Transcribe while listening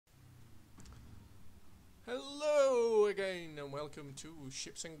Hello again and welcome to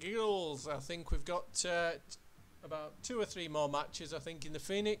Ships and Giggles. I think we've got about 2 or 3 more matches I think in the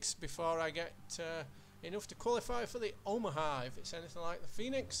Phoenix before I get enough to qualify for the Omaha. If it's anything like the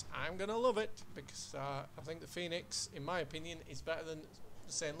Phoenix, I'm going to love it because I think the Phoenix, in my opinion, is better than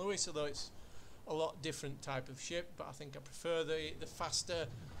the St. Louis, although it's a lot different type of ship, but I think I prefer the faster,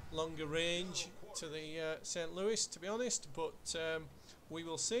 longer range to the St. Louis, to be honest, but we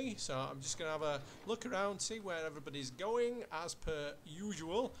will see. So I'm just going to have a look around, see where everybody's going as per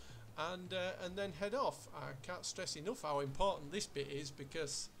usual, and then head off. I can't stress enough how important this bit is,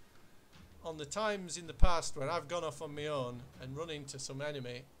 because on the times in the past where I've gone off on my own and run into some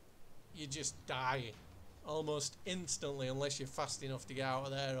enemy, you just die almost instantly unless you're fast enough to get out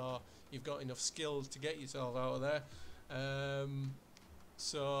of there or you've got enough skill to get yourself out of there.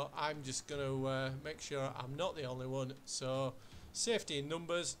 So I'm just going to make sure I'm not the only one. So safety in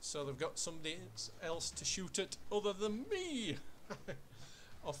numbers, so they've got somebody else to shoot at other than me.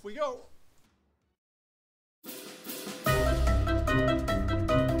 Off we go.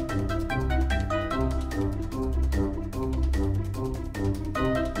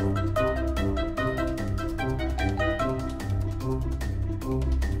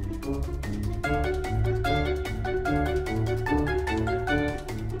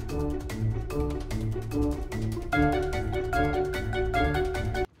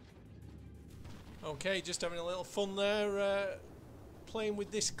 Okay, just having a little fun there, playing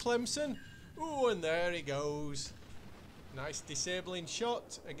with this Clemson. Ooh, and there he goes. Nice disabling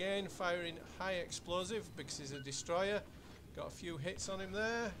shot. Again, firing high explosive because he's a destroyer. Got a few hits on him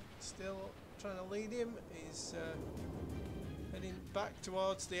there. Still trying to lead him. He's heading back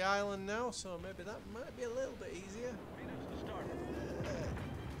towards the island now, so maybe that might be a little bit easier.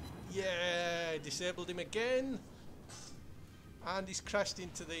 Yeah, disabled him again. And he's crashed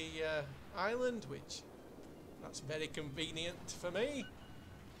into the island, which that's very convenient for me.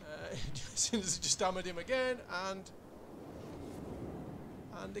 As soon as I just hammered him again, and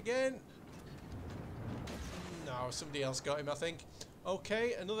again. No, somebody else got him, I think.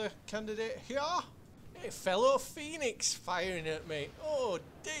 Okay, another candidate here. Hey, fellow Phoenix firing at me. Oh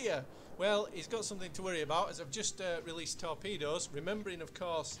dear. Well, he's got something to worry about, as I've just released torpedoes. Remembering, of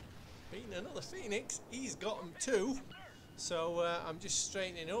course, being another Phoenix, he's got them too. So I'm just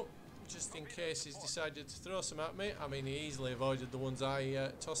straightening up, just in case he's decided to throw some at me. I mean, he easily avoided the ones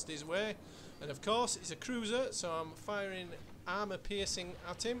I tossed his way. And of course, it's a cruiser, so I'm firing armour piercing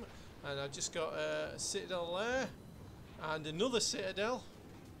at him. And I've just got a citadel there, and another citadel.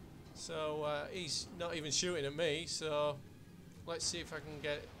 So he's not even shooting at me, so let's see if I can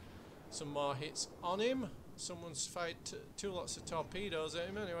get some more hits on him. Someone's fired 2 lots of torpedoes at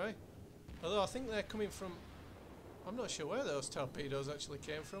him anyway. Although I think they're coming from... I'm not sure where those torpedoes actually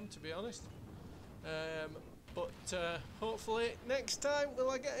came from, to be honest. But hopefully next time, will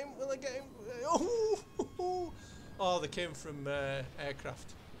I get him? Will I get him? Oh, they came from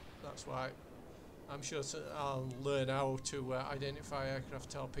aircraft. That's why. I'm sure I'll learn how to identify aircraft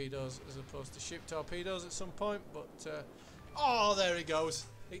torpedoes as opposed to ship torpedoes at some point. But oh, there he goes.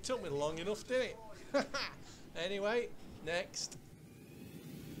 It took me long enough, didn't it? Anyway, next.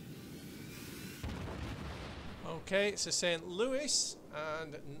 Okay, it's a St. Louis,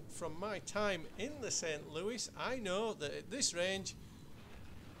 and from my time in the St. Louis, I know that at this range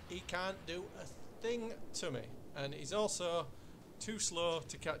he can't do a thing to me, and he's also too slow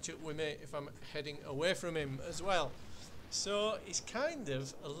to catch up with me if I'm heading away from him as well. So he's kind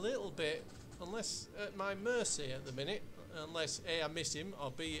of a little bit, unless at my mercy at the minute, unless A, I miss him,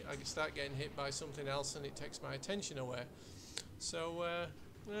 or B, I start getting hit by something else and it takes my attention away. So,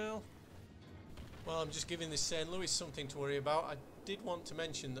 well, I'm just giving this St. Louis something to worry about. I did want to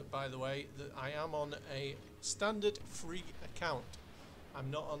mention that, by the way, that I am on a standard free account.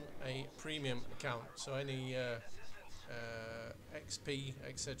 I'm not on a premium account. So any XP,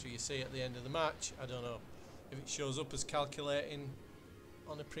 etc. you see at the end of the match, I don't know if it shows up as calculating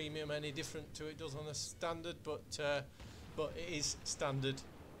on a premium any different to it does on a standard, but it is standard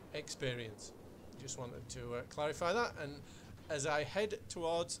experience. Just wanted to clarify that. And as I head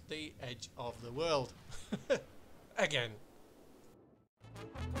towards the edge of the world. Again.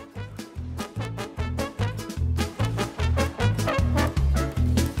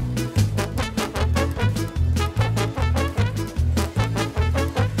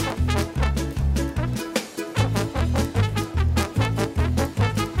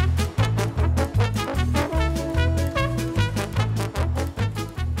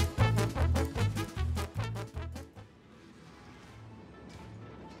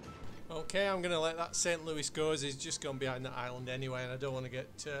 Okay, I'm going to let that St. Louis go, as he's just gone behind that island anyway, and I don't want to get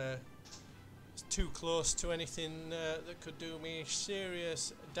too close to anything that could do me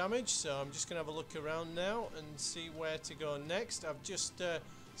serious damage, so I'm just going to have a look around now and see where to go next. I've just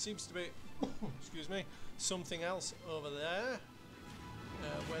seems to be excuse me, something else over there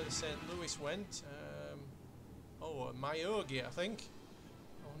where the St. Louis went. Oh, Myogi, I think.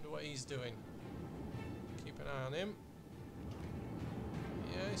 I wonder what he's doing. Keep an eye on him.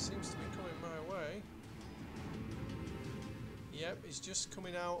 Yeah, he seems to be coming my way. Yep, he's just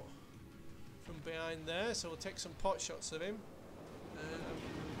coming out from behind there, so we'll take some pot shots of him.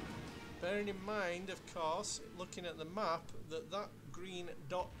 Bearing in mind, of course, looking at the map, that green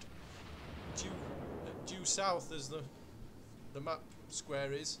dot due south, as the map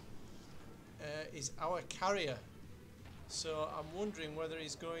square is our carrier. So I'm wondering whether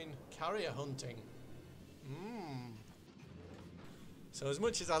he's going carrier hunting. So as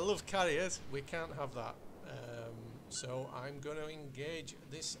much as I love carriers, we can't have that. So I'm going to engage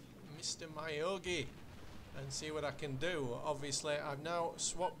this Mr. Myogi and see what I can do. Obviously, I've now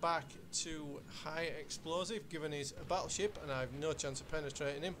swapped back to high explosive, given he's a battleship, and I have no chance of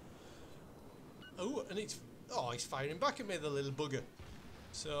penetrating him. Oh, and he's firing back at me, the little bugger.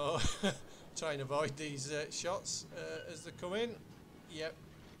 So try and avoid these shots as they come in. Yep.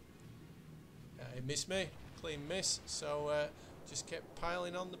 He missed me. Clean miss. So just kept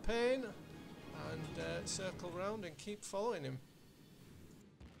piling on the pain and circle round and keep following him.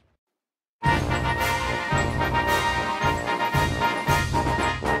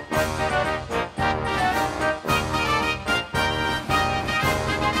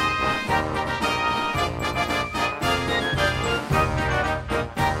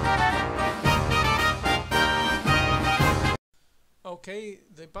 Okay,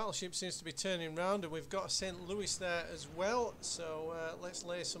 the battleship seems to be turning round, and we've got a St. Louis there as well, so let's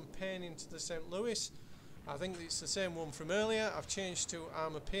lay some pain into the St. Louis. I think it's the same one from earlier. I've changed to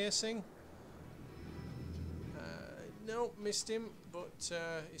armor piercing. No, missed him, but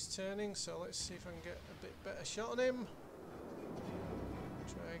he's turning, so let's see if I can get a bit better shot on him.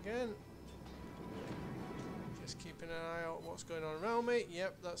 Try again. Just keeping an eye out what's going on around me.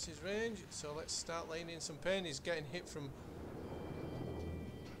 Yep, that's his range, so let's start laying in some pain. He's getting hit from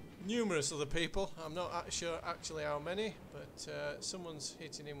numerous other people. I'm not sure actually how many, but someone's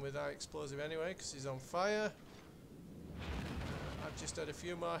hitting him with high explosive anyway because he's on fire. I've just had a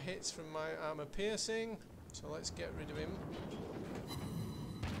few more hits from my armor piercing, so let's get rid of him.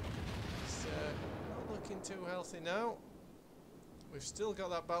 He's not looking too healthy now. We've still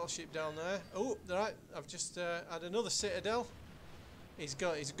got that battleship down there. Oh, right, I've just had another citadel. He's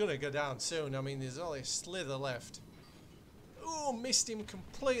gonna go down soon. I mean, there's only a slither left. Oh, missed him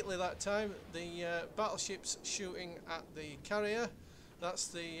completely that time. The battleship's shooting at the carrier. That's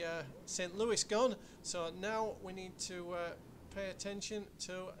the St. Louis gone. So now we need to pay attention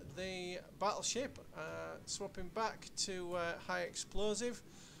to the battleship. Swapping back to high explosive.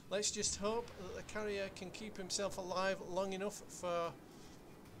 Let's just hope that the carrier can keep himself alive long enough for,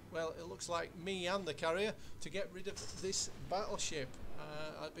 well, it looks like me and the carrier to get rid of this battleship.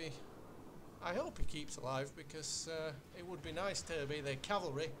 I hope he keeps alive, because it would be nice to be the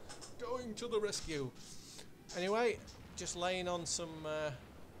cavalry going to the rescue. Anyway, just laying on some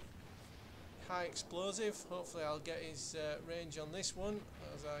high explosive. Hopefully I'll get his range on this one,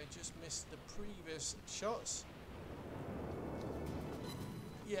 as I just missed the previous shots.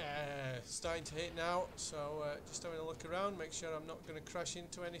 Yeah, starting to hit now, so just having a look around, make sure I'm not going to crash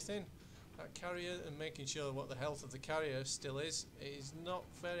into anything. That carrier, and making sure what the health of the carrier still is. He's not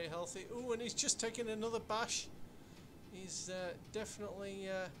very healthy. Ooh, and he's just taking another bash. He's definitely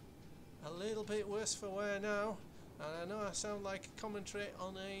a little bit worse for wear now. And I know I sound like a commentary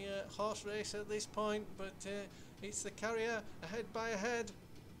on a horse race at this point, but it's the carrier ahead by a head.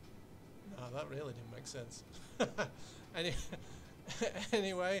 No, that really didn't make sense.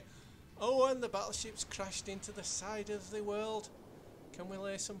 Anyway, oh, and the battleship's crashed into the side of the world. Can we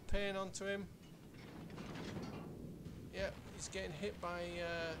lay some pain onto him? Yep, he's getting hit by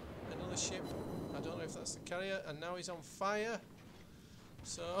another ship. I don't know if that's the carrier, and now he's on fire.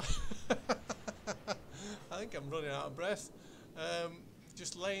 So I think I'm running out of breath.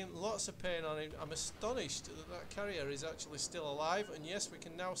 Just laying lots of pain on him. I'm astonished that that carrier is actually still alive, and yes, we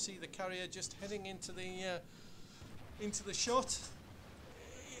can now see the carrier just heading into the shot.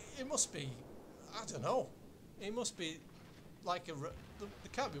 It must be, I don't know. It must be like there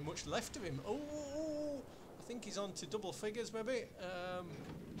can't be much left of him. Oh, I think he's on to double figures maybe.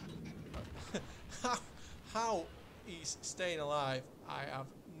 How he's staying alive, I have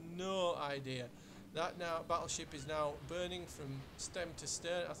no idea. That now battleship is now burning from stem to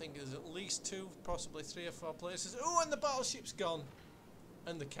stern. I think there's at least 2, possibly 3 or 4 places. Oh, and the battleship's gone,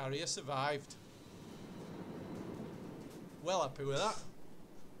 and the carrier survived. well happy with that.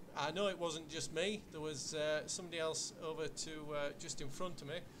 I know it wasn't just me, there was somebody else over to just in front of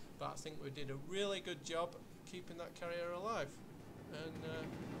me, but I think we did a really good job keeping that carrier alive, and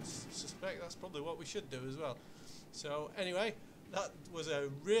I suspect that's probably what we should do as well. So anyway, that was a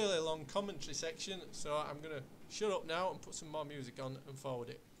really long commentary section, so I'm going to shut up now and put some more music on and forward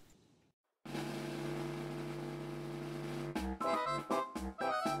it.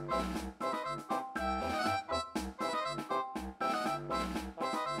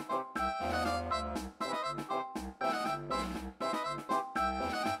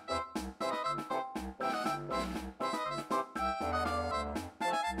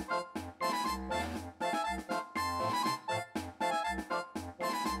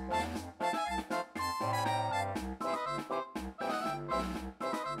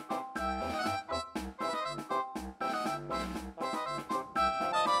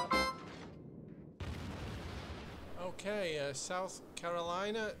 Okay, South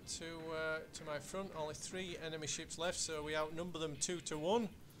Carolina to my front. Only 3 enemy ships left, so we outnumber them 2-1.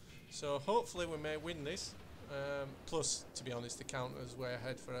 So hopefully we may win this. Plus, to be honest, the counter's way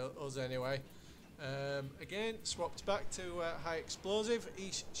ahead for us anyway. Again, swapped back to high explosive.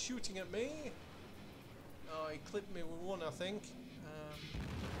 He's shooting at me. Oh, he clipped me with one, I think.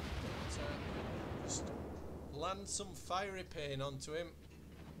 Just land some fiery pain onto him.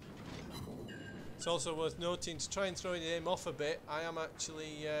 It's also worth noting, to try and throw him off a bit, I am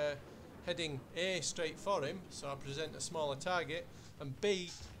actually heading A straight for him, so I present a smaller target, and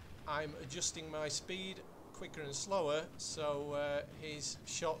B, I'm adjusting my speed quicker and slower, so his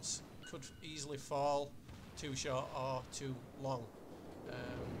shots could easily fall too short or too long.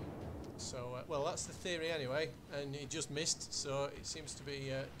 Well, that's the theory anyway, and he just missed, so it seems to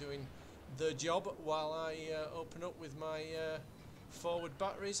be doing the job while I open up with my forward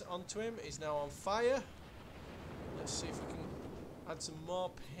batteries onto him. He's now on fire. Let's see if we can add some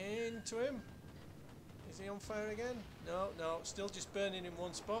more pain to him. Is he on fire again? No, still just burning in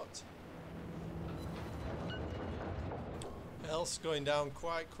one spot. Health's going down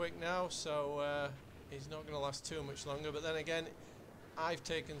quite quick now, so he's not going to last too much longer, but then again I've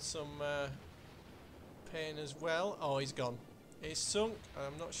taken some pain as well. Oh, he's gone. He's sunk.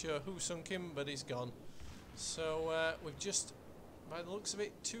 I'm not sure who sunk him, but he's gone. So we've just, by the looks of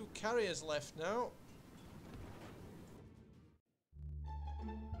it, 2 carriers left now.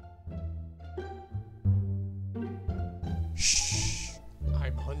 Shh!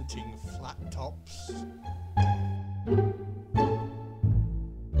 I'm hunting flat tops.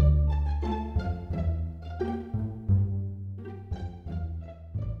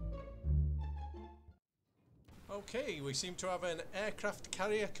 Okay, we seem to have an aircraft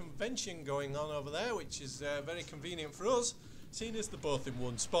carrier convention going on over there, which is very convenient for us, seeing as they're both in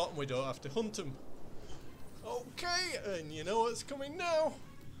one spot and we don't have to hunt them. Okay, and you know what's coming now?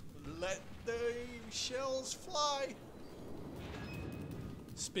 Let the shells fly!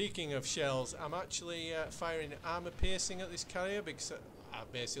 Speaking of shells, I'm actually firing armour piercing at this carrier because I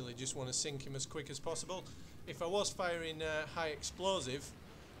basically just want to sink him as quick as possible. If I was firing high explosive,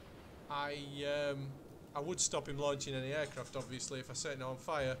 I would stop him launching any aircraft, obviously, if I set it on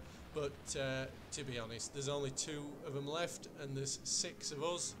fire, but to be honest, there's only 2 of them left and there's 6 of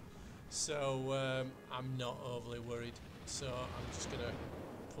us, so I'm not overly worried. So I'm just going to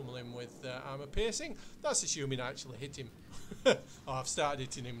pummel him with armour piercing. That's assuming I actually hit him. Oh, I've started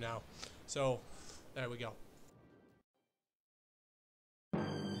hitting him now. So there we go.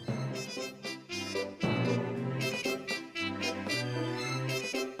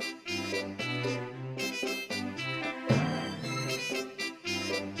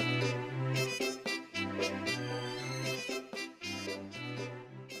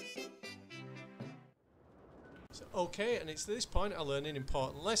 Okay, and it's at this point I learned an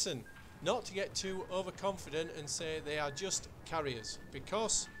important lesson. Not to get too overconfident and say they are just carriers,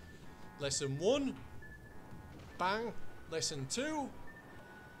 because lesson 1, bang. Lesson 2,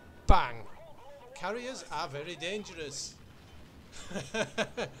 bang. Carriers are very dangerous.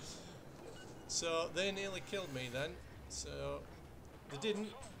 So they nearly killed me then, so they didn't,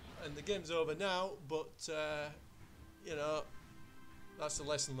 and the game's over now, but you know, that's the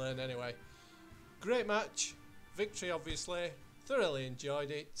lesson learned anyway. Great match. Victory, obviously. Thoroughly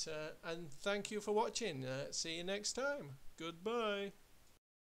enjoyed it, and thank you for watching. See you next time. Goodbye.